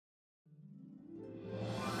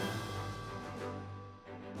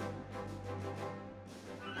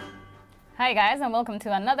Hi guys, and welcome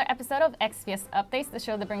to another episode of Exvius Updates, the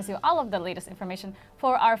show that brings you all of the latest information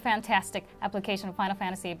for our fantastic application of Final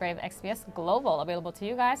Fantasy Brave Exvius Global, available to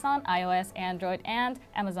you guys on iOS, Android, and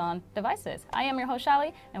Amazon devices. I am your host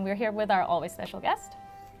Shaly, and we're here with our always special guest.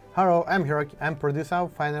 Hello, I'm Hiroki. I'm producer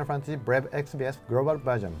of Final Fantasy Brave Exvius Global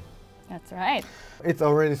version. That's right. It's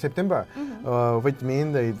already September, which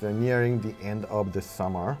means it's nearing the end of the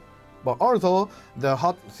summer. But also, the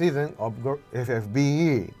hot season of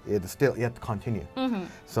FFBE is still yet continue.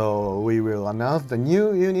 So we will announce the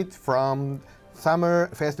new unit from Summer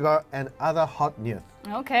Festival and other hot news.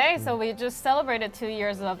 Okay, so we just celebrated 2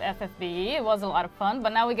 years of FFBE. It was a lot of fun,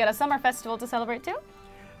 but now we get a summer festival to celebrate too?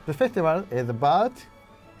 The festival is about,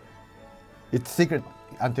 it's secret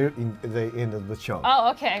until the end of the show.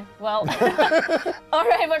 Oh, okay. Well, all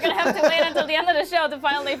right, we're going to have to wait until the end of the show to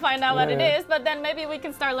finally find out what it is, but then maybe we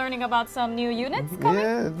can start learning about some new units coming.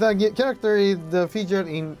 Yeah, the character is featured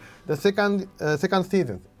in the second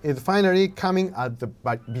season. It's finally coming at the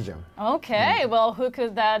Vision. Okay, well, who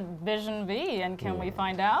could that Vision be, and can we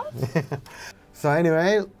find out? So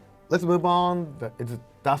anyway, let's move on. It's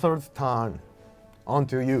Dah Sol's turn. On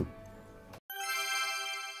to you.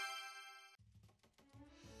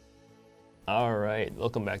 Alright,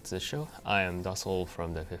 welcome back to the show. I am Dah Sol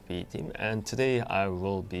from the FFBE team, and today I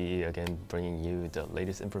will be again bringing you the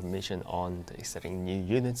latest information on the exciting new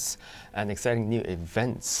units and exciting new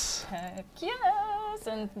events. Heck yes!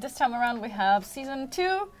 And this time around we have Season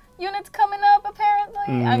 2 units coming up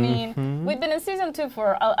apparently. I mean, we've been in Season 2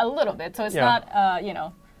 for a little bit, so it's not,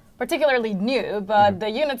 particularly new, but the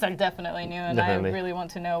units are definitely new, and I really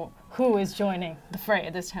want to know who is joining the fray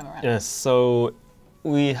this time around. Yes, so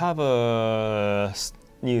we have a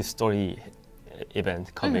new story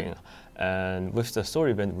event coming, and with the story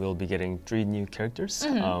event, we'll be getting 3 new characters. We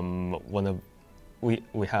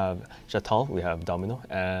have Shatal, we have Domino,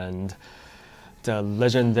 and the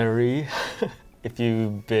legendary. If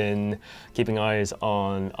you've been keeping eyes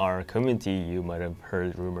on our community, you might have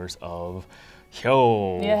heard rumors of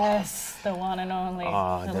Hyoh. Yes, the one and only,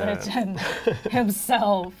 the legend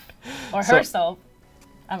himself or herself.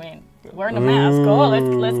 I mean, wearing a mask. Oh, let's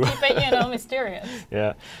keep it, mysterious.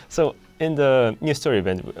 Yeah. So in the new story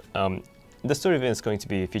event, the story event is going to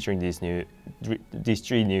be featuring these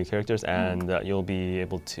 3 new characters, and you'll be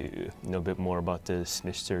able to know a bit more about this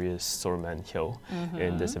mysterious swordman Hyoh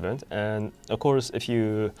in this event. And of course, if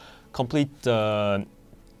you complete the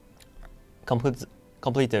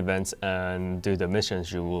events and do the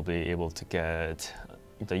missions, you will be able to get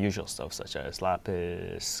the usual stuff such as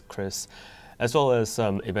lapis, Chris, as well as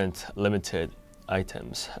some event limited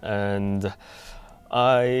items. And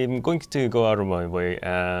I'm going to go out of my way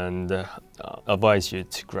and advise you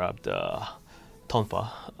to grab the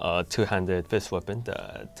Tonfa, a 2-handed fist weapon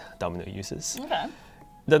that Domino uses. Okay.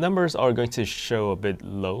 The numbers are going to show a bit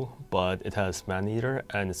low, but it has Man-Eater,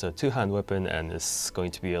 and it's a 2-hand weapon, and it's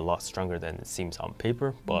going to be a lot stronger than it seems on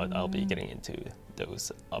paper, but I'll be getting into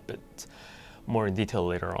those a bit more in detail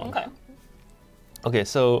later on. Okay,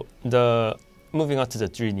 so moving on to the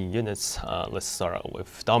 3 new units, let's start out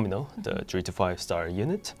with Domino, the 3 to 5 star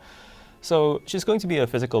unit. So she's going to be a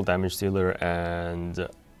physical damage dealer, and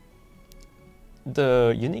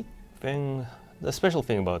the special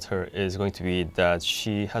thing about her is going to be that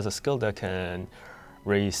she has a skill that can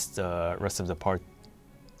raise the rest of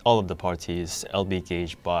all of the party's LB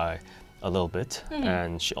gauge by a little bit,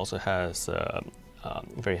 and she also has a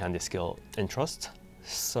very handy skill in Trust.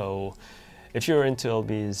 So if you're into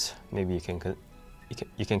LBs, maybe you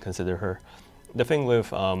can consider her. The thing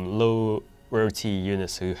with low rarity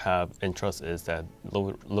units who have Entrust is that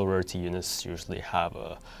low rarity units usually have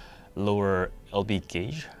a lower LB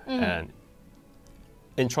gauge, and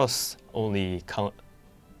Entrust only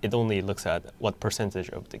looks at what percentage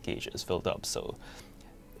of the gauge is filled up. So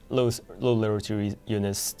low rarity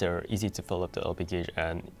units, they're easy to fill up the LB gauge,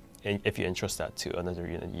 and if you entrust that to another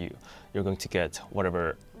unit, you're going to get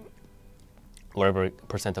whatever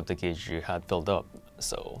percent of the gauge you had filled up.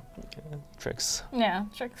 So, tricks. Yeah,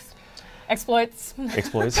 tricks. Exploits.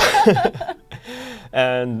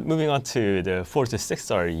 And moving on to the 4 to 6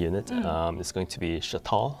 star unit, it's going to be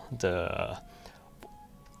Shatal,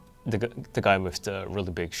 the guy with the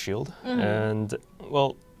really big shield. And,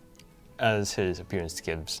 well, as his appearance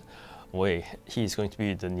gives away, he's going to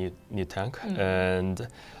be the new tank. And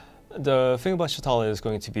the thing about Shatal is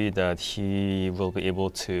going to be that he will be able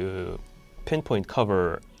to pinpoint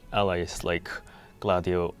cover allies like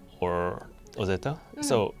Gladio or Ozeta.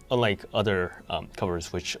 So unlike other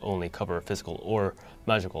covers which only cover physical or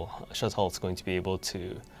magical, Shatal is going to be able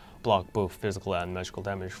to block both physical and magical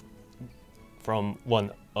damage from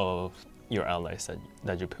one of your allies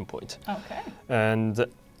that you pinpoint. Okay. And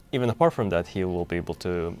even apart from that, he will be able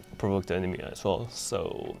to provoke the enemy as well.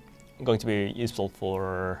 So going to be useful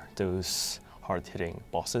for those hard-hitting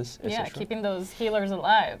bosses. Yeah, keeping those healers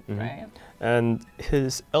alive, right? And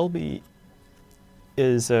his LB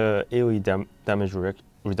is AoE damage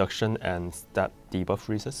reduction and stat debuff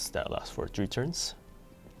resets that lasts for 3 turns.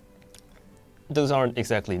 Those aren't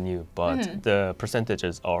exactly new, but the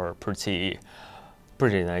percentages are pretty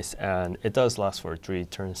nice, and it does last for 3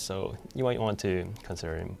 turns, so you might want to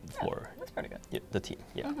consider him for that's pretty good. The team.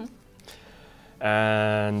 Yeah.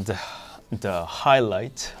 And the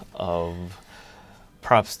highlight of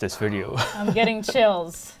perhaps this video. I'm getting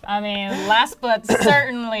chills. I mean, last but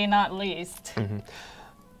certainly not least.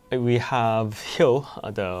 We have Hyoh,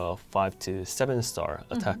 the 5 to 7 star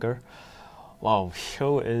attacker. Wow,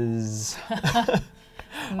 Hyoh is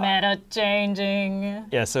meta changing.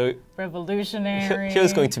 Yeah, so revolutionary. Hyoh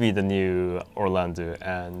is going to be the new Orlando,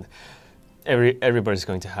 and everybody's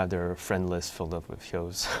going to have their friend list filled up with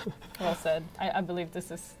Hyohs. Well said. I believe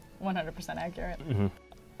this is 100% accurate.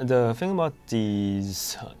 The thing about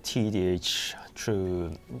these TDH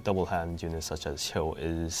true double hand units such as Hyoh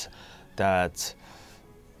is that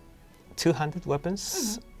two-handed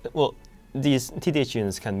weapons, well, these TDH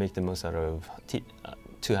units can make the most out of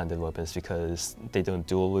two-handed weapons because they don't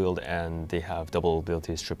dual wield and they have double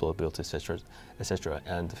abilities, triple abilities, etc.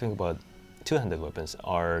 And the thing about two-handed weapons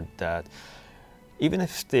are that even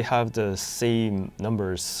if they have the same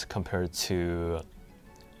numbers compared to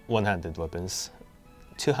one-handed weapons,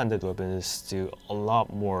 two-handed weapons do a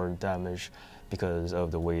lot more damage because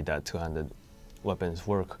of the way that two-handed weapons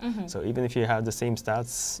work. So even if you have the same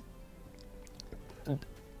stats,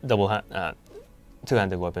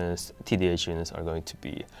 two-handed weapons, TDH units are going to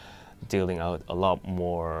be dealing out a lot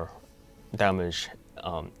more damage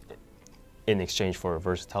in exchange for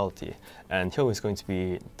versatility. And Hyoh is going to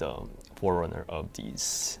be the forerunner of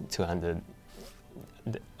these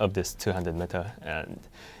this two-handed meta. And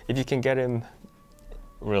if you can get him,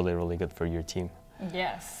 really, really good for your team.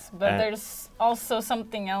 Yes, but there's also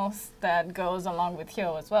something else that goes along with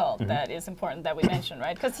Hyoh as well that is important that we mentioned,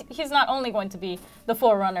 right? Because he's not only going to be the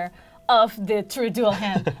forerunner of the true dual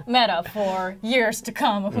hand meta for years to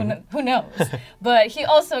come, who knows, but he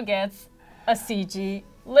also gets a CG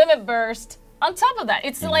limit burst on top of that.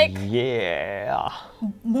 It's like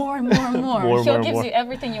more and more and more. Hyoh gives you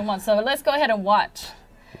everything you want, so let's go ahead and watch.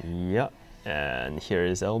 Yeah, and here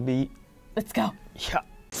is LB. Let's go. Yeah.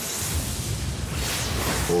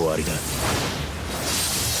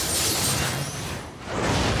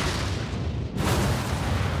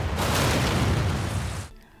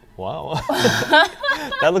 Wow.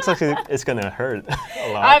 That looks like it's gonna hurt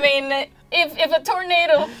a lot. I mean, if a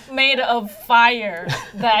tornado made of fire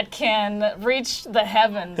that can reach the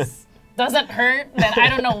heavens doesn't hurt, then I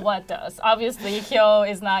don't know what does. Obviously, Hyoh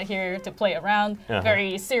is not here to play around.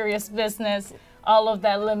 Very serious business. All of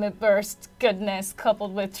that limit burst goodness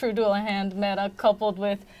coupled with true dual hand meta, coupled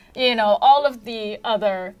with, you know, all of the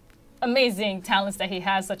other amazing talents that he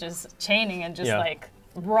has, such as chaining and just like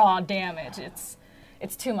raw damage.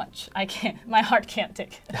 It's too much. I can't. My heart can't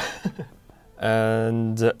take it.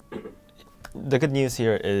 And the good news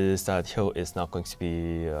here is that Hyoh is not going to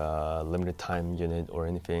be a limited time unit or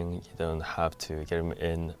anything. You don't have to get him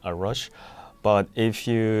in a rush. But if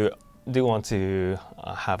you do want to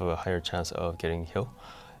have a higher chance of getting Hyoh,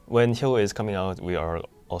 when Hyoh is coming out, we are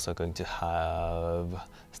also going to have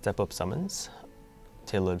step-up summons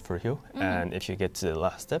tailored for Hyoh. And if you get to the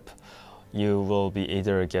last step, you will be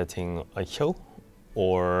either getting a Hyoh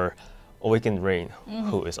or Awakened Rain,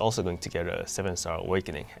 who is also going to get a 7-star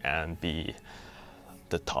Awakening and be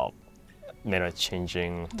the top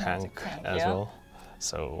meta-changing tank as well.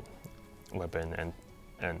 So weapon and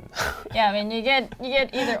yeah, I mean you get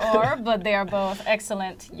either or, but they are both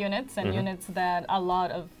excellent units and units that a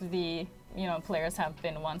lot of the players have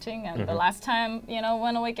been wanting. And the last time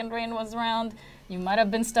when Awakened Rain was around, you might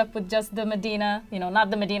have been stuck with just the Medina.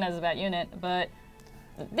 Not the Medina is a bad unit, but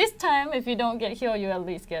this time, if you don't get Hyoh, you at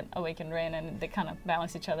least get Awakened Rain, and they kind of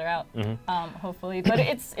balance each other out, hopefully. But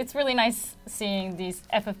it's really nice seeing these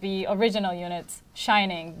FFBE original units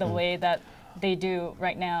shining the way that they do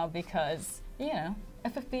right now, because,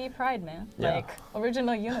 FFBE pride, man. Yeah. Like,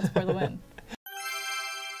 original units for the win.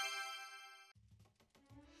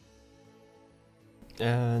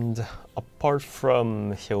 And apart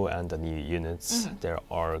from Hyoh and the new units, there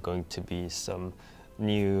are going to be some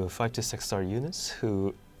new 5 to 6 star units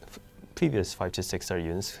previous 5 to 6 star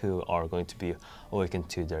units who are going to be awakened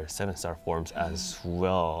to their 7-star forms as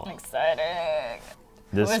well. Exciting.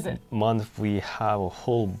 This Who is it? month we have a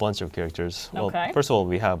whole bunch of characters. Well, Okay. first of all,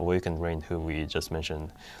 we have Awakened Rain, who we just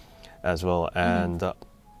mentioned as well, and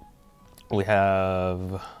we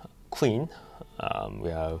have Queen, we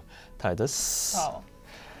have Titus, Oh.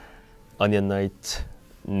 Onion Knight,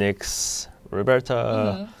 Nyx,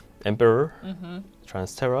 Roberta, Emperor,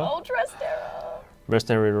 Transterra, Oh, Trastero.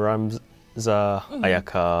 Mercenary Ramza,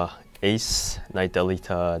 Ayaka, Ace, Knight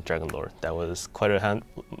Delita, Dragon Lord. That was quite a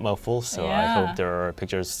mouthful, so I hope there are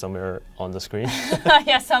pictures somewhere on the screen.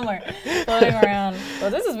 Yeah, somewhere floating around. Well,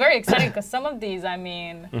 this is very exciting because some of these, I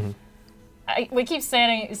mean, we keep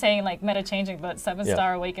saying like meta changing, but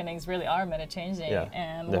 7-star awakenings really are meta changing. Yeah,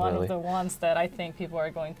 and definitely. one of the ones that I think people are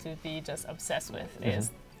going to be just obsessed with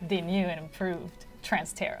is the new and improved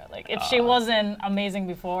Transterra. Like if she wasn't amazing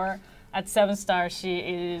before, at 7-star she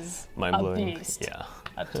is a beast. Yeah.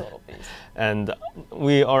 A total beast. And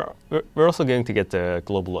we're also going to get the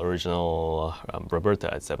global original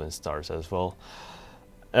Roberta at 7 stars as well.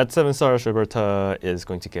 At 7 stars, Roberta is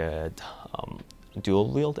going to get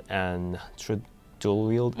dual wield and true dual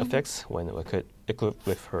wield effects when equipped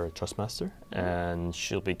with her Trustmaster, and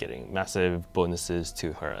she'll be getting massive bonuses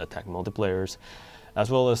to her attack multipliers,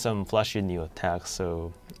 as well as some flashy new attacks.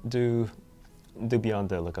 So do be on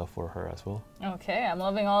the lookout for her as well. Okay, I'm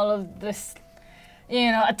loving all of this,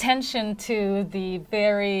 attention to the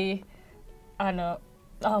very, I don't know.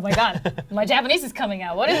 Oh my God, my Japanese is coming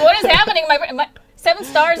out. What is happening? My 7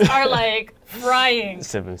 stars are like frying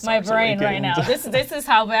my brain right now. This is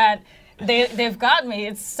how bad they've got me.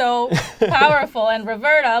 It's so powerful. And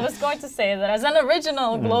Roberta, I was going to say that as an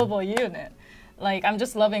original global unit, like I'm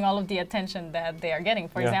just loving all of the attention that they are getting.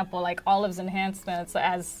 For example, like Olive's enhancements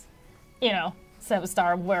as,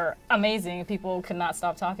 7-star were amazing. People could not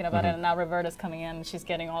stop talking about it, and now Roberta's coming in and she's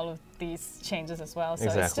getting all of these changes as well. So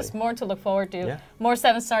it's just more to look forward to. More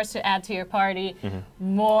 7 stars to add to your party,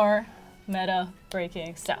 more meta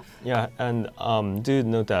breaking stuff. Yeah, and do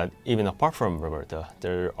note that even apart from Roberta,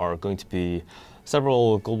 there are going to be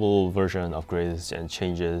several global version upgrades and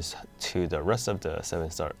changes to the rest of the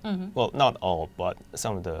 7-star. Well, not all, but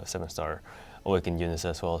some of the 7-star awakened units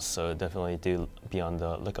as well. So definitely do be on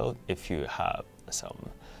the lookout if you have some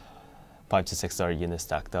 5 to 6 star units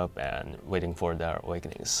stacked up and waiting for their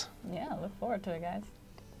awakenings. Yeah, look forward to it, guys.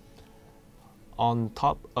 On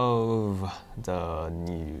top of the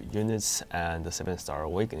new units and the 7-star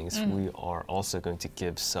awakenings, we are also going to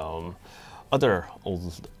give some other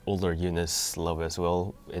older units love as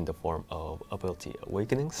well in the form of ability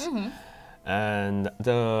awakenings. And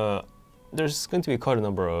there's going to be quite a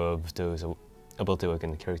number of those ability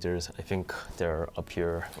awakened characters. I think they're up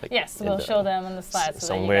here. Like yes, we'll show them in the slides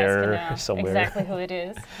so that you guys can know exactly who it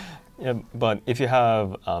is. Yeah, but if you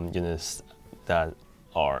have units that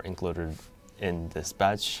are included in this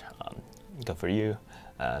batch, good for you,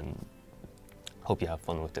 and hope you have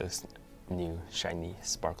fun with those new shiny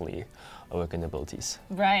sparkly awakened abilities.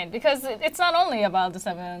 Right, because it's not only about the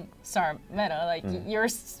 7-star meta, like your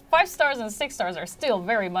 5 stars and 6 stars are still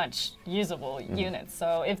very much usable units.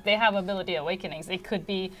 So if they have ability awakenings, it could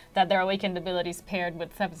be that their awakened abilities paired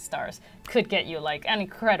with 7 stars could get you like an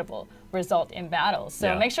incredible result in battle.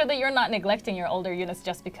 So make sure that you're not neglecting your older units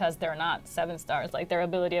just because they're not 7 stars. Like their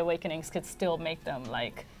ability awakenings could still make them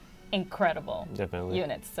like incredible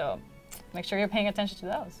units. So make sure you're paying attention to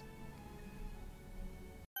those.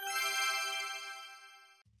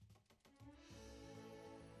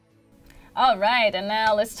 All right, and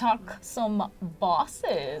now let's talk some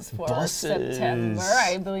bosses for September.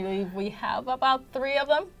 I believe we have about 3 of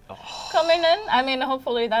them coming in. I mean,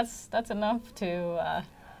 hopefully that's enough to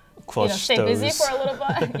stay busy for a little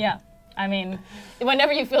bit. Yeah, I mean,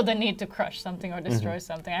 whenever you feel the need to crush something or destroy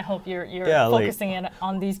something, I hope you're focusing in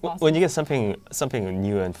on these bosses. When you get something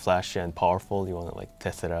new and flashy and powerful, you want to like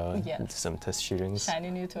test it out, do some test shootings. Shiny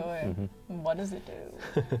new toy. What does it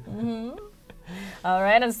do? All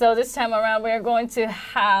right, and so this time around we're going to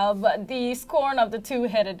have the Scorn of the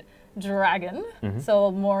Two-Headed Dragon. So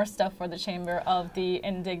more stuff for the Chamber of the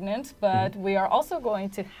Indignant, but we are also going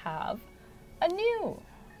to have a new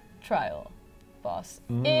trial boss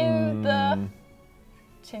in the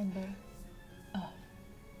Chamber of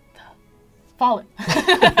the Fallen.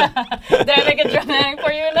 Did I make it dramatic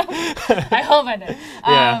for you enough? I hope I did.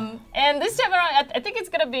 And this time around, I think it's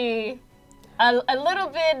going to be a little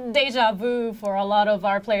bit deja vu for a lot of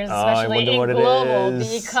our players, especially in global,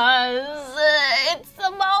 because it's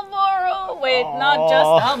a Marlboro. Wait, not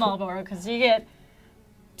just a Marlboro, because you get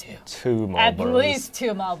two Marlboros. At least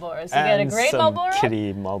 2 Marlboros. You get a great Marlboro.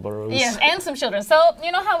 Kitty Marlboros. Yes, and some children. So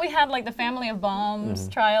you know how we had like the Family of Bombs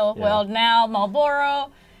trial? Well, now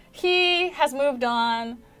Marlboro, he has moved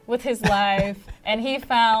on with his life, and he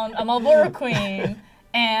found a Marlboro Queen,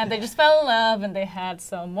 and they just fell in love, and they had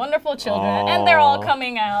some wonderful children, and they're all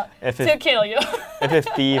coming out to kill you.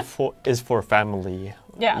 FFBE is for family.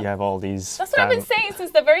 Yeah. You have all these. That's what I've been saying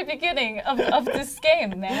since the very beginning of this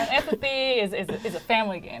game, man. FFBE is a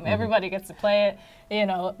family game. Everybody gets to play it. You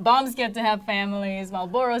know, bombs get to have families,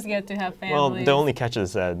 Marlboros get to have families. Well, the only catch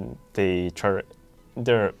is that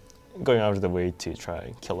they're going out of the way to try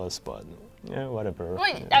and kill us, but yeah, whatever.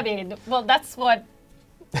 Well, I mean, well, that's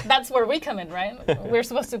where we come in, right? We're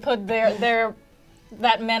supposed to put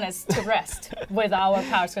that menace to rest with our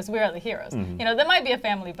powers because we are the heroes. You know, there might be a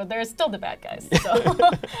family, but there's still the bad guys. So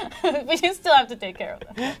we still have to take care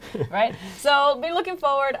of them, right? So be looking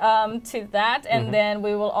forward to that, and then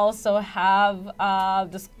we will also have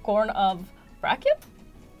the Scorn of Bracket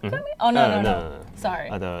coming. Oh no. Sorry.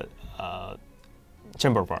 The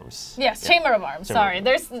Chamber of Arms. Yes, Chamber of Arms. Sorry,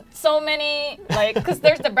 there's so many, like, because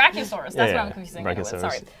there's the Brachiosaurus. That's what I'm confusing it with.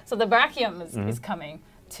 Sorry. So the Brachium is coming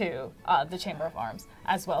to the Chamber of Arms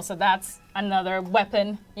as well. So that's another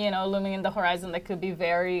weapon, you know, looming in the horizon that could be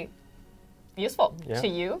very useful to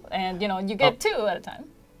you. And, you know, you get 2 at a time.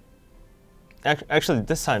 Actually,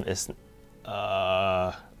 this time is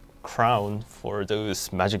crown for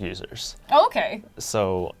those magic users. Oh, okay.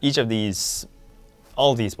 So each of these,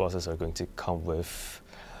 all these bosses are going to come with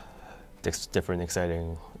different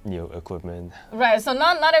exciting new equipment. Right, so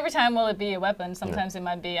not every time will it be a weapon. Sometimes it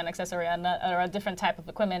might be an accessory or a different type of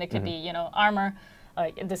equipment. It could be, you know, armor.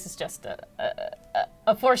 This is just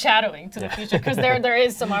a foreshadowing to the future, because there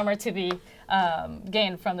is some armor to be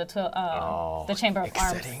gained from the Chamber of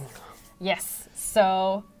Arms. Yes,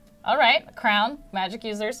 so, all right, Crown, magic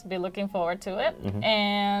users, be looking forward to it.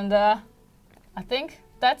 And I think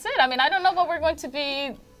that's it. I mean, I don't know what we're going to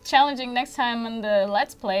be challenging next time in the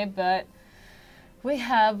Let's Play, but we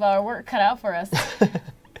have our work cut out for us.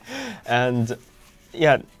 And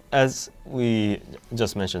yeah, as we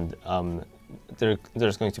just mentioned,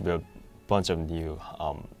 there's going to be a bunch of new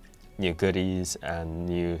goodies and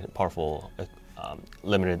new powerful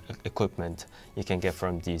limited equipment you can get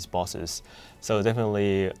from these bosses. So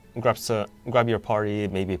definitely grab your party,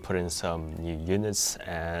 maybe put in some new units,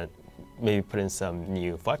 and maybe put in some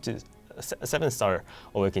new 5 to 7-star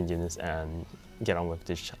awakened units and get on with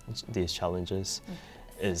these challenges.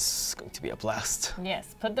 Is going to be a blast.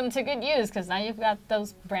 Yes, put them to good use, because now you've got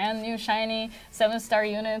those brand new shiny 7-star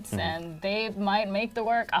units, and they might make the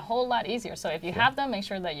work a whole lot easier. So if you have them, make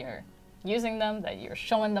sure that you're using them, that you're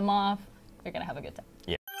showing them off. You're gonna have a good time.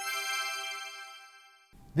 Yeah.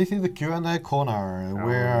 This is the Q&A corner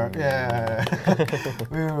where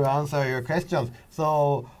we will answer your questions.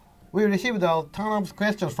 So we received a ton of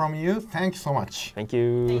questions from you. Thanks so much. Thank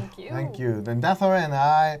you. Thank you. Thank you. Then Dah Sol and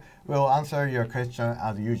I will answer your question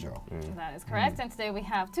as usual. That is correct. And today we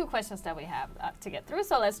have 2 questions that we have to get through.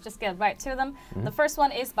 So let's just get right to them. The first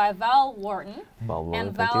one is by Val Wharton.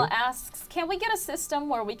 And Val asks, can we get a system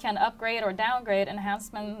where we can upgrade or downgrade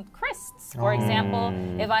enhancement crysts? For example,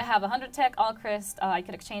 if I have 100 tech all cryst, I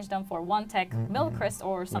could exchange them for 1 tech mill cryst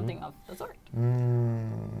or something of the sort.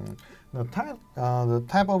 The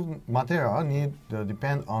type of material need to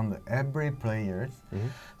depend on every player.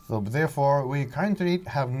 So therefore, we currently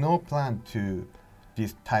have no plan to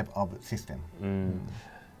this type of system.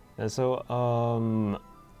 So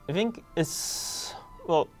I think it's,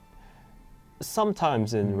 well,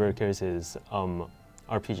 sometimes in rare cases,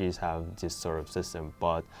 RPGs have this sort of system,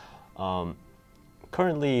 but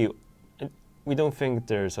currently we don't think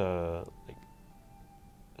there's a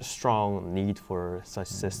strong need for such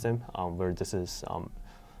system where this is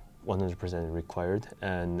 100% required.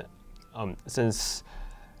 And since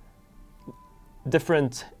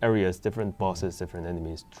different areas, different bosses, different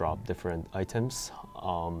enemies drop different items,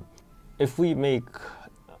 if we make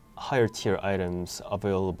higher tier items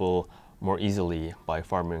available more easily by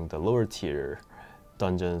farming the lower tier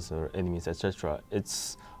dungeons or enemies, etc.,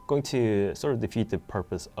 it's going to sort of defeat the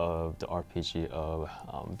purpose of the RPG of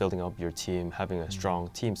building up your team, having a strong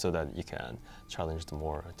team so that you can challenge the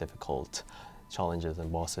more difficult challenges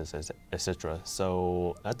and bosses, etc.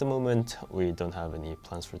 So at the moment, we don't have any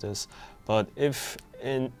plans for this. But if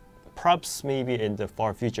perhaps maybe in the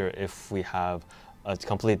far future, if we have a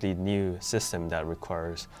completely new system that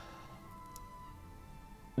requires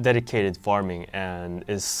dedicated farming and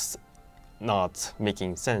is not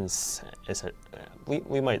making sense,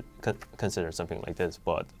 we might consider something like this,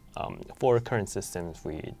 but for current systems,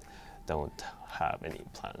 we don't have any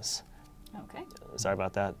plans. Okay. Sorry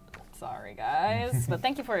about that. Sorry, guys. But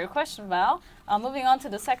thank you for your question, Val. Moving on to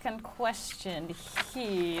the second question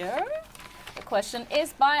here. The question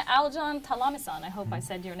is by Aljan Talamisan. I hope I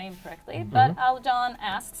said your name correctly. But Aljan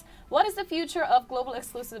asks, what is the future of global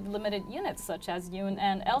exclusive limited units such as Yoon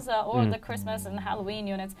and Elsa or the Christmas and Halloween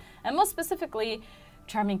units? And most specifically,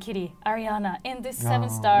 Charming Kitty, Ariana in this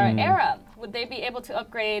 7-star era. Would they be able to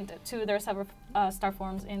upgrade to their star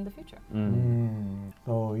forms in the future?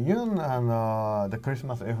 So Yoon and the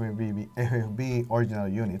Christmas FFB original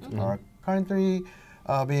units are currently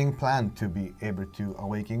being planned to be able to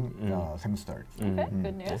awaken 7-stars. Okay,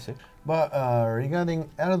 good news. But regarding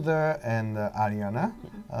Elder and Ariana,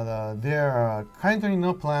 there are currently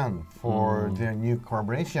no plan for their new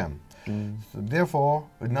collaboration. So therefore,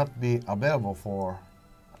 would not be available for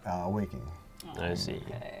awakening. I see.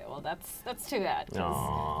 Okay, well that's too bad. You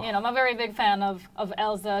know, I'm a very big fan of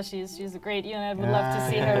Elsa. She's a great unit. Would love to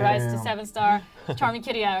see her rise to 7-star. Charming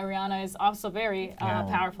Kitty Ariana is also very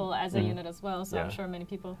powerful as a unit as well. So I'm sure many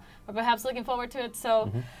people are perhaps looking forward to it.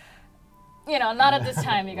 So. You know, not at this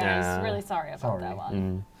time, you guys. Really sorry about that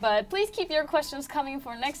one. But please keep your questions coming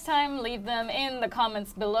for next time. Leave them in the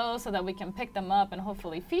comments below so that we can pick them up and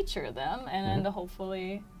hopefully feature them. And then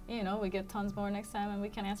hopefully, you know, we get tons more next time and we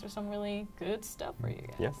can answer some really good stuff for you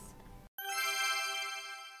guys. Yes.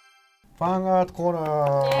 Fan art corner.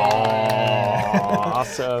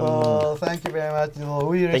 Awesome. So thank you very much.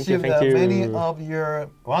 We received many of your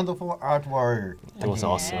wonderful artwork. It was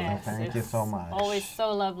awesome. Thank you so much. Always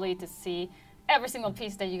so lovely to see every single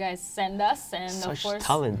piece that you guys send us, and Such of course,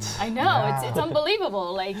 talent. I know it's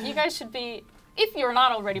unbelievable. Like you guys should be. If you're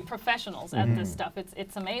not already professionals at this stuff,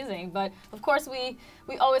 it's amazing. But of course, we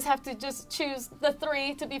always have to just choose the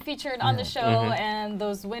 3 to be featured on the show, and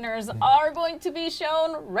those winners are going to be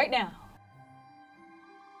shown right now.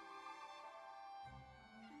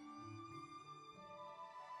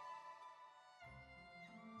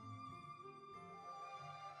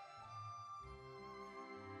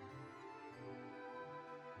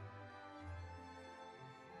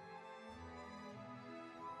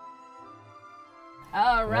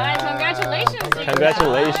 All right, congratulations, you guys.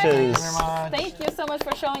 Congratulations. Thank you so much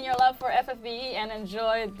for showing your love for FFBE and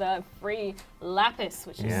enjoy the free lapis,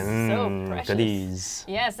 which is so precious. Goodies.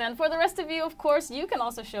 Yes, and for the rest of you, of course, you can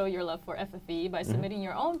also show your love for FFBE by submitting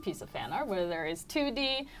your own piece of fan art, whether there is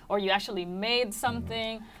 2D or you actually made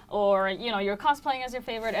something, or you know you're cosplaying as your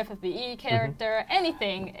favorite FFBE character.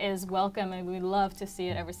 Anything is welcome, and we love to see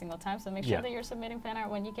it every single time. So make sure that you're submitting fan art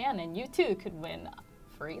when you can, and you too could win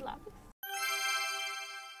free lapis.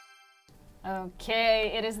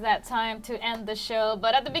 Okay, it is that time to end the show,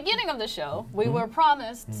 but at the beginning of the show, we were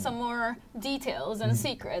promised some more details and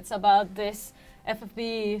secrets about this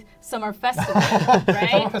FFBE Summer Festival, right?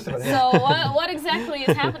 Summer Festival, So what exactly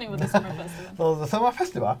is happening with the Summer Festival? So the Summer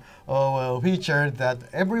Festival will feature that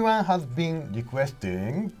everyone has been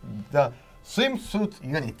requesting the swimsuit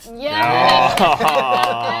units. Yeah!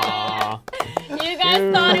 You guys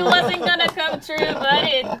thought it wasn't gonna come true, but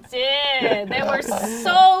it did. They were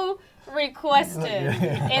so requested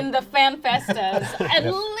in the fan festas. At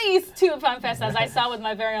least 2 fan festas I saw with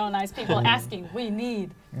my very own eyes, people asking, we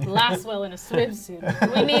need Laswell in a swimsuit.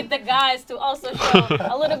 We need the guys to also show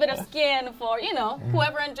a little bit of skin for, you know,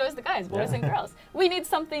 whoever enjoys the guys, boys and girls. We need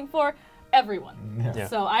something for everyone.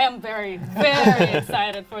 So I am very, very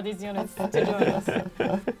excited for these units to join us.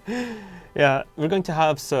 Yeah, we're going to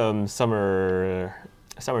have some summer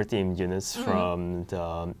themed units from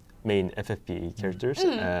the main FFBE characters,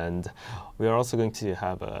 and we are also going to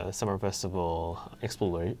have a summer festival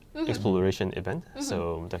exploration event.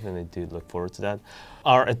 So definitely do look forward to that.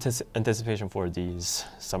 Our anticipation for these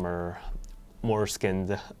summer more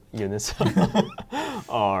skinned units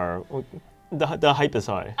are. The hype is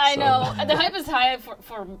high. I know. The hype is high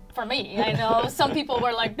for me. I know some people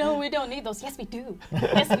were like, no, we don't need those. Yes, we do.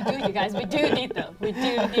 Yes, we do, you guys. We do need them. We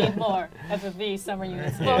do need more FFB summer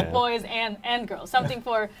units, both boys and girls. Something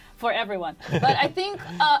for everyone. But I think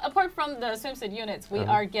apart from the swimsuit units, we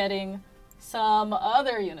are getting some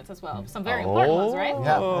other units as well. Some very important ones, right?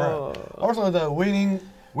 Yeah. Also, the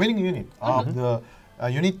winning unit of the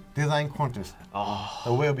unit design contest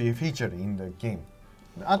will be featured in the game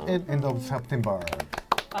at the end of September.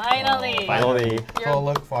 Finally. So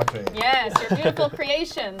look forward to it. Yes, your beautiful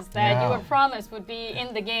creations that you were promised would be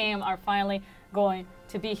in the game are finally going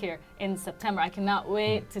to be here in September. I cannot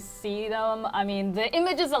wait to see them. I mean, the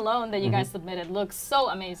images alone that you guys submitted look so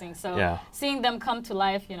amazing. So seeing them come to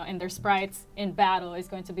life, you know, in their sprites in battle is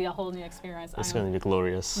going to be a whole new experience. It's going to be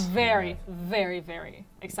glorious. Very, very, very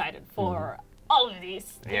excited for all of these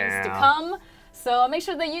things to come. So make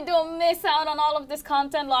sure that you don't miss out on all of this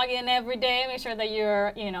content. Log in every day. Make sure that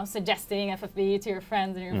you're, you know, suggesting FFBE to your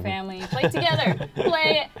friends and your family. Play together.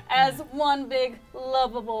 Play as one big,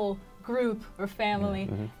 lovable group or family.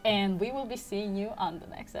 And we will be seeing you on the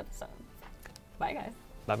next episode. Bye, guys.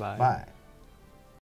 Bye-bye. Bye.